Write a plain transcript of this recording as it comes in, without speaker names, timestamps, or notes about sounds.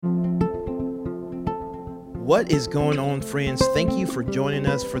What is going on, friends? Thank you for joining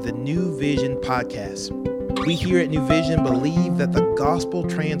us for the New Vision podcast. We here at New Vision believe that the gospel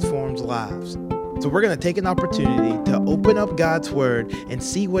transforms lives. So we're going to take an opportunity to open up God's word and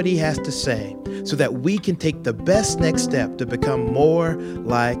see what he has to say so that we can take the best next step to become more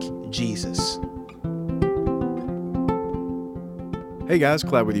like Jesus. Hey guys,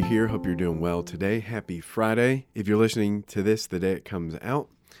 Cloud with you here. Hope you're doing well today. Happy Friday. If you're listening to this the day it comes out,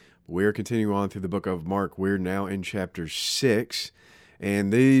 we're continuing on through the book of Mark. We're now in chapter 6.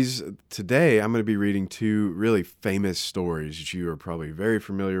 And today I'm going to be reading two really famous stories that you are probably very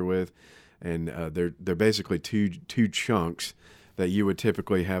familiar with. And they're basically two chunks that you would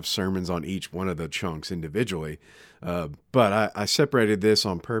typically have sermons on each one of the chunks individually. But I separated this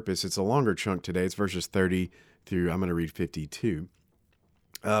on purpose. It's a longer chunk today. It's verses 30 through, I'm going to read 52.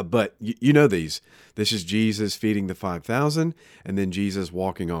 But you know these. This is Jesus feeding the 5,000 and then Jesus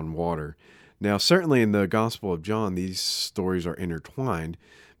walking on water. Now, certainly in the Gospel of John, these stories are intertwined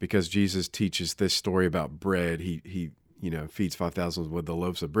because Jesus teaches this story about bread. He feeds 5,000 with the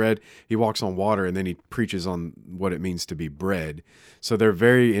loaves of bread. He walks on water and then he preaches on what it means to be bread. So they're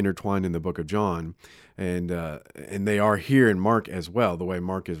very intertwined in the book of John, and they are here in Mark as well, the way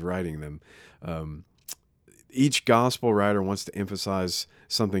Mark is writing them. Each gospel writer wants to emphasize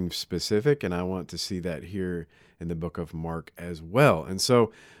something specific, and I want to see that here in the book of Mark as well. And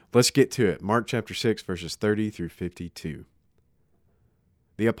so let's get to it. Mark chapter 6, verses 30 through 52.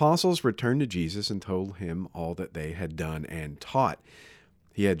 The apostles returned to Jesus and told him all that they had done and taught.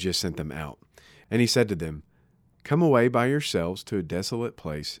 He had just sent them out. And he said to them, "Come away by yourselves to a desolate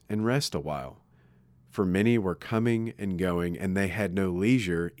place and rest a while." For many were coming and going, and they had no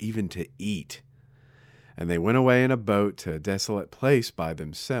leisure even to eat. And they went away in a boat to a desolate place by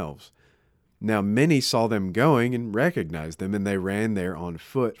themselves. Now many saw them going and recognized them, and they ran there on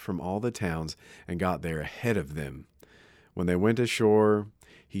foot from all the towns and got there ahead of them. When they went ashore,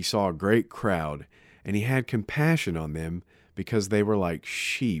 he saw a great crowd, and he had compassion on them because they were like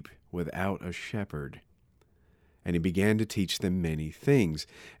sheep without a shepherd. And he began to teach them many things.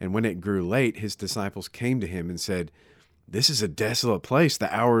 And when it grew late, his disciples came to him and said, "This is a desolate place.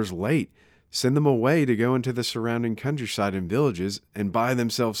 The hour is late. Send them away to go into the surrounding countryside and villages and buy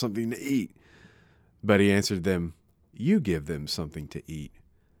themselves something to eat." But he answered them, "You give them something to eat."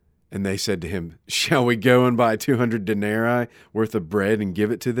 And they said to him, "Shall we go and buy 200 denarii worth of bread and give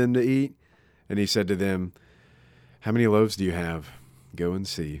it to them to eat?" And he said to them, "How many loaves do you have? Go and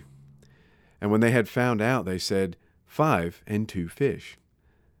see." And when they had found out, they said, 5 and 2 fish.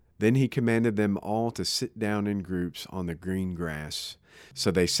 Then he commanded them all to sit down in groups on the green grass.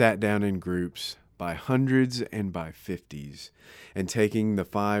 So they sat down in groups by hundreds and by 50s. And taking the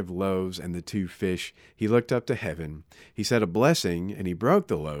 5 loaves and the 2 fish, he looked up to heaven. He said a blessing, and he broke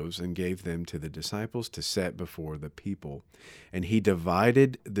the loaves and gave them to the disciples to set before the people. And he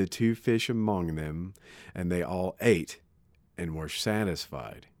divided the 2 fish among them, and they all ate and were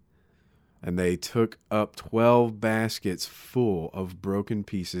satisfied. And they took up 12 baskets full of broken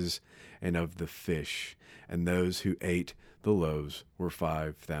pieces and of the fish. And those who ate the loaves were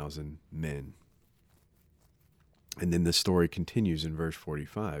 5,000 men. And then the story continues in verse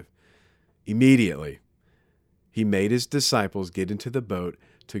 45. Immediately, he made his disciples get into the boat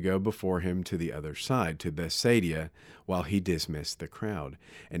to go before him to the other side, to Bethsaida, while he dismissed the crowd.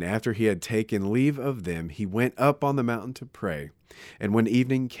 And after he had taken leave of them, he went up on the mountain to pray. And when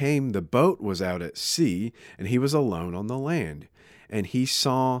evening came, the boat was out at sea, and he was alone on the land. And he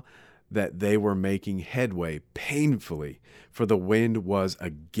saw that they were making headway painfully, for the wind was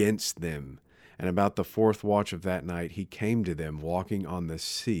against them. And about the 4th watch of that night, he came to them walking on the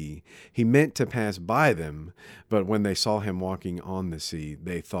sea. He meant to pass by them, but when they saw him walking on the sea,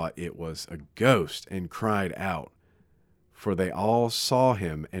 they thought it was a ghost and cried out. For they all saw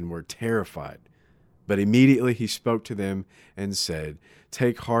him and were terrified. But immediately he spoke to them and said,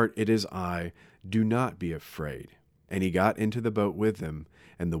 "Take heart, it is I. Do not be afraid." And he got into the boat with them,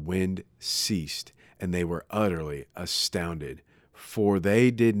 and the wind ceased, and they were utterly astounded. For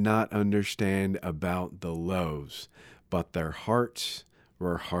they did not understand about the loaves, but their hearts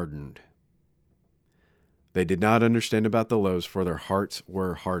were hardened. They did not understand about the loaves, for their hearts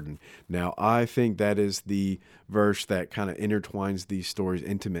were hardened. Now, I think that is the verse that kind of intertwines these stories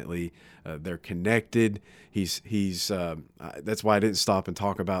intimately. They're connected. That's why I didn't stop and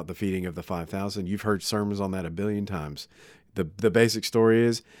talk about the feeding of the 5,000. You've heard sermons on that a billion times. The basic story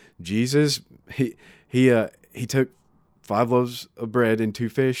is Jesus, he took 5 loaves of bread and 2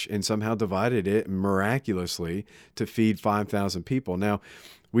 fish and somehow divided it miraculously to feed 5,000 people. Now,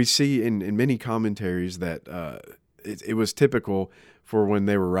 we see in many commentaries that it was typical for when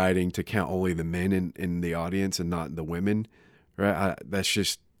they were writing to count only the men in the audience and not the women, right? That's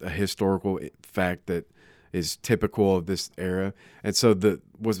just a historical fact that is typical of this era. And so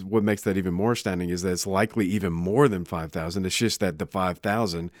what makes that even more astounding is that it's likely even more than 5,000. It's just that the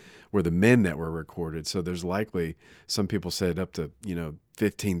 5,000 were the men that were recorded. So there's likely, some people said, up to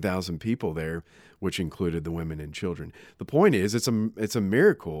 15,000 people there, which included the women and children. The point is, it's a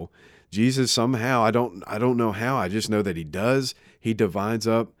miracle. Jesus somehow, I don't know how, I just know that he does. He divides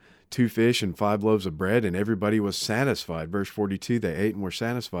up 2 fish and 5 loaves of bread, and everybody was satisfied. Verse 42, they ate and were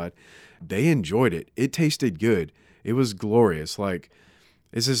satisfied. They enjoyed it. It tasted good. It was glorious. Like,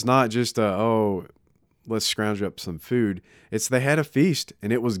 this is not just let's scrounge up some food. They had a feast,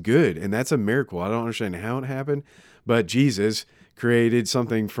 and it was good, and that's a miracle. I don't understand how it happened, but Jesus created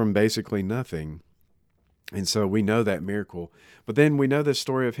something from basically nothing. And so we know that miracle. But then we know the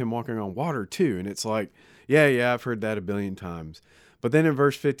story of him walking on water too, and it's like, yeah, I've heard that a billion times. But then in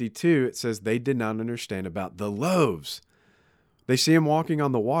verse 52, it says they did not understand about the loaves. They see him walking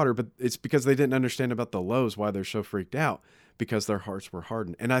on the water, but it's because they didn't understand about the loaves, why they're so freaked out, because their hearts were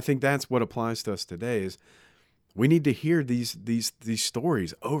hardened. And I think that's what applies to us today is we need to hear these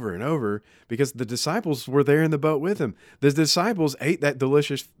stories over and over, because the disciples were there in the boat with him. The disciples ate that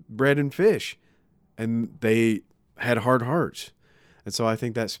delicious bread and fish, and they had hard hearts. And so I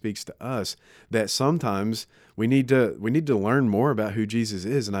think that speaks to us that sometimes we need to learn more about who Jesus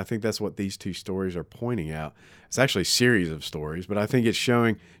is. And I think that's what these 2 stories are pointing out. It's actually a series of stories, but I think it's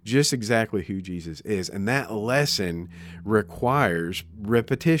showing just exactly who Jesus is. And that lesson requires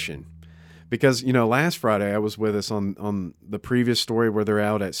repetition. Because, last Friday I was with us on the previous story where they're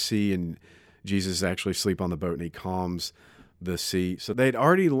out at sea and Jesus actually asleep on the boat and he calms the sea. So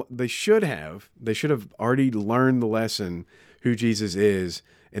they should have already learned the lesson who Jesus is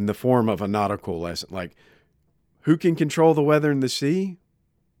in the form of a nautical lesson. Like, who can control the weather and the sea?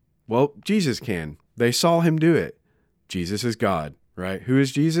 Well, Jesus can. They saw him do it. Jesus is God, right? Who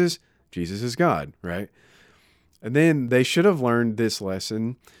is Jesus? Jesus is God, right? And then they should have learned this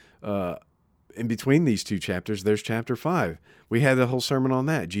lesson in between these 2 chapters. There's chapter 5. We had the whole sermon on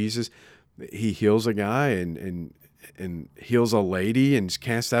that. Jesus, he heals a guy and heals a lady and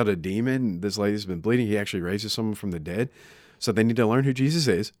casts out a demon. This lady's been bleeding. He actually raises someone from the dead. So they need to learn who Jesus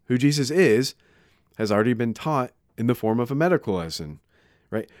is. Who Jesus is has already been taught in the form of a medical lesson,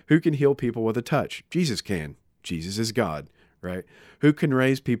 right? Who can heal people with a touch? Jesus can. Jesus is God, right? Who can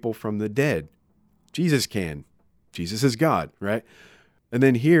raise people from the dead? Jesus can. Jesus is God, right? And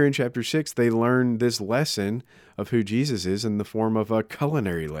then here in chapter 6, they learn this lesson of who Jesus is in the form of a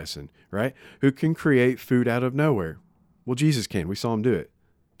culinary lesson, right? Who can create food out of nowhere? Well, Jesus can. We saw him do it.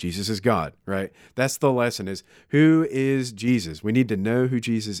 Jesus is God, right? That's the lesson, is who is Jesus? We need to know who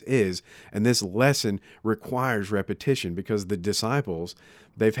Jesus is. And this lesson requires repetition, because the disciples,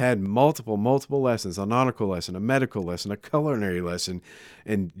 they've had multiple lessons, a nautical lesson, a medical lesson, a culinary lesson,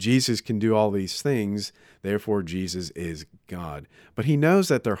 and Jesus can do all these things. Therefore, Jesus is God. But he knows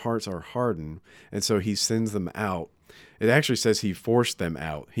that their hearts are hardened, and so he sends them out. It actually says he forced them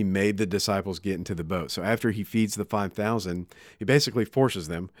out. He made the disciples get into the boat. So after he feeds the 5,000, he basically forces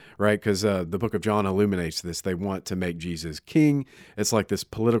them, right? Because the book of John illuminates this. They want to make Jesus king. It's like this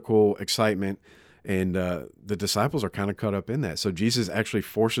political excitement, and the disciples are kind of caught up in that. So Jesus actually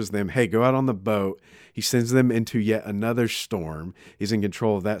forces them, hey, go out on the boat. He sends them into yet another storm. He's in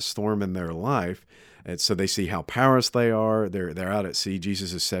control of that storm in their life. And so they see how powerless they are. They're out at sea.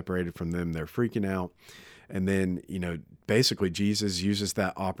 Jesus is separated from them. They're freaking out. And then, basically Jesus uses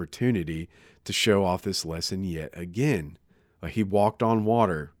that opportunity to show off this lesson yet again. Like, he walked on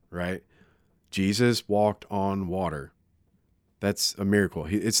water, right? Jesus walked on water. That's a miracle.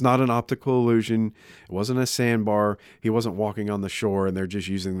 It's not an optical illusion. It wasn't a sandbar. He wasn't walking on the shore, and they're just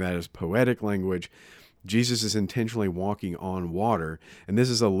using that as poetic language. Jesus is intentionally walking on water. And this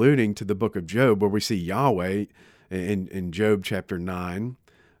is alluding to the book of Job, where we see Yahweh in Job chapter 9,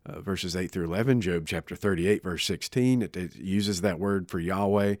 verses 8 through 11, Job chapter 38, verse 16. It uses that word for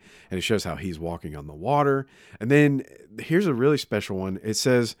Yahweh, and it shows how he's walking on the water. And then here's a really special one. It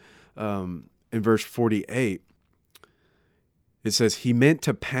says in verse 48, it says, he meant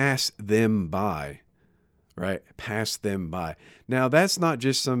to pass them by, right? Pass them by. Now, that's not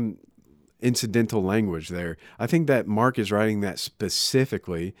just some incidental language there. I think that Mark is writing that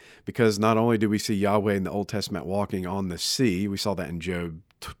specifically because not only do we see Yahweh in the Old Testament walking on the sea, we saw that in Job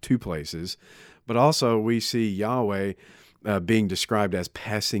 2 places, but also we see Yahweh being described as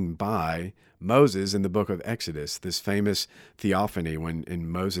passing by Moses in the book of Exodus, this famous theophany when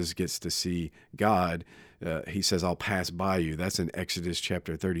Moses gets to see God. He says, I'll pass by you. That's in Exodus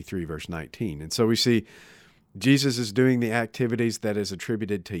chapter 33, verse 19. And so we see Jesus is doing the activities that is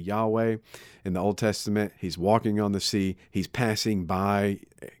attributed to Yahweh. In the Old Testament, he's walking on the sea. He's passing by.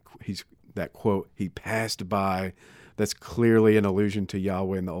 That quote, he passed by. That's clearly an allusion to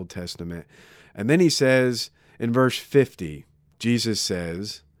Yahweh in the Old Testament. And then he says in verse 50, Jesus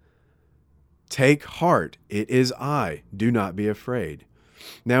says, "Take heart, it is I. Do not be afraid."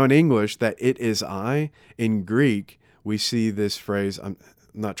 Now in English, that "it is I," in Greek, we see this phrase. I'm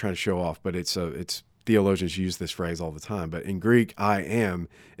not trying to show off, but it's theologians use this phrase all the time. But in Greek, "I am"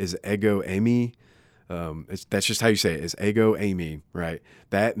 is ego eimi. That's just how you say it. It's ego eimi, right?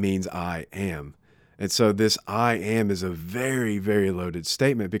 That means I am. And so this "I am" is a very, very loaded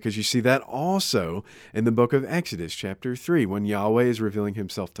statement, because you see that also in the book of Exodus, chapter 3, when Yahweh is revealing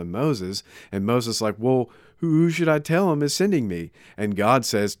himself to Moses, and Moses is like, well, who should I tell him is sending me? And God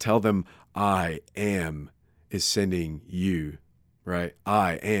says, tell them, I am is sending you, right?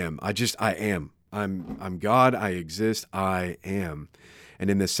 I am. I am. I'm God. I exist. I am. And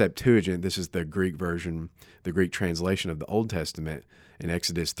in the Septuagint, this is the Greek version, the Greek translation of the Old Testament. In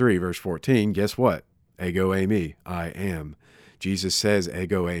Exodus 3, verse 14, guess what? Ego eimi, I am. Jesus says,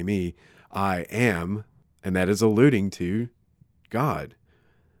 ego eimi, I am, and that is alluding to God.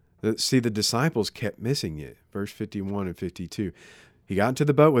 See, the disciples kept missing it. Verse 51 and 52. He got into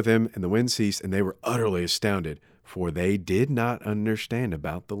the boat with him, and the wind ceased, and they were utterly astounded, for they did not understand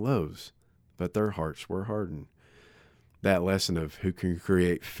about the loaves, but their hearts were hardened. That lesson of who can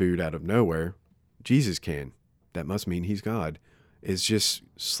create food out of nowhere, Jesus can. That must mean he's God. Is just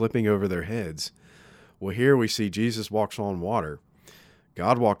slipping over their heads. Well, here we see Jesus walks on water.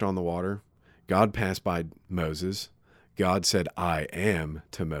 God walked on the water. God passed by Moses. God said, I am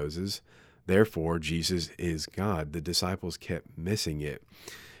to Moses. Therefore, Jesus is God. The disciples kept missing it.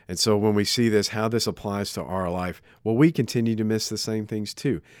 And so when we see this, how this applies to our life, well, we continue to miss the same things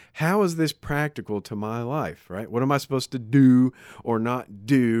too. How is this practical to my life, right? What am I supposed to do or not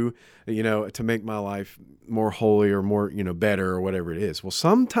do, to make my life more holy or more, better or whatever it is? Well,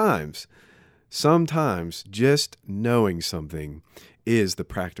 sometimes just knowing something is the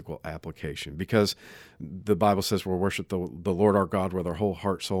practical application, because the Bible says we'll worship the Lord our God with our whole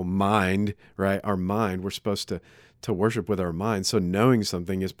heart, soul, mind, right? Our mind, we're supposed to worship with our mind. So knowing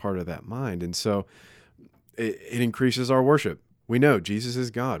something is part of that mind. And so it increases our worship. We know Jesus is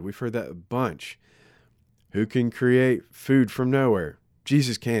God. We've heard that a bunch. Who can create food from nowhere?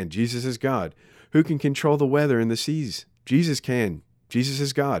 Jesus can. Jesus is God. Who can control the weather and the seas? Jesus can. Jesus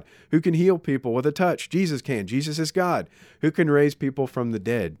is God. Who can heal people with a touch? Jesus can. Jesus is God. Who can raise people from the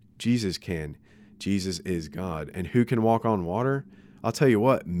dead? Jesus can. Jesus is God. And who can walk on water? I'll tell you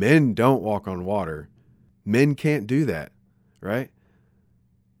what, men don't walk on water. Men can't do that, right?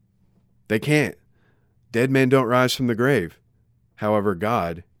 They can't. Dead men don't rise from the grave. However,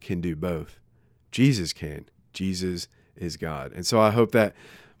 God can do both. Jesus can. Jesus is God. And so I hope that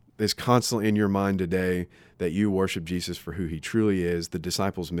is constantly in your mind today, that you worship Jesus for who he truly is. The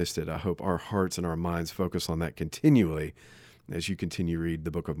disciples missed it. I hope our hearts and our minds focus on that continually as you continue to read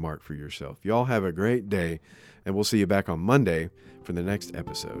the book of Mark for yourself. Y'all have a great day, and we'll see you back on Monday for the next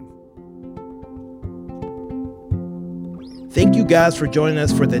episode. Thank you guys for joining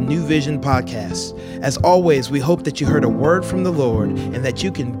us for the New Vision podcast. As always, we hope that you heard a word from the Lord and that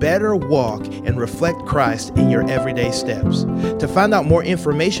you can better walk and reflect Christ in your everyday steps. To find out more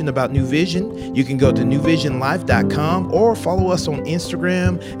information about New Vision, you can go to newvisionlife.com or follow us on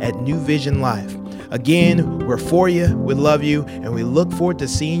Instagram at New Vision Life. Again, we're for you, we love you, and we look forward to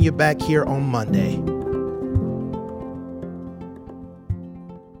seeing you back here on Monday.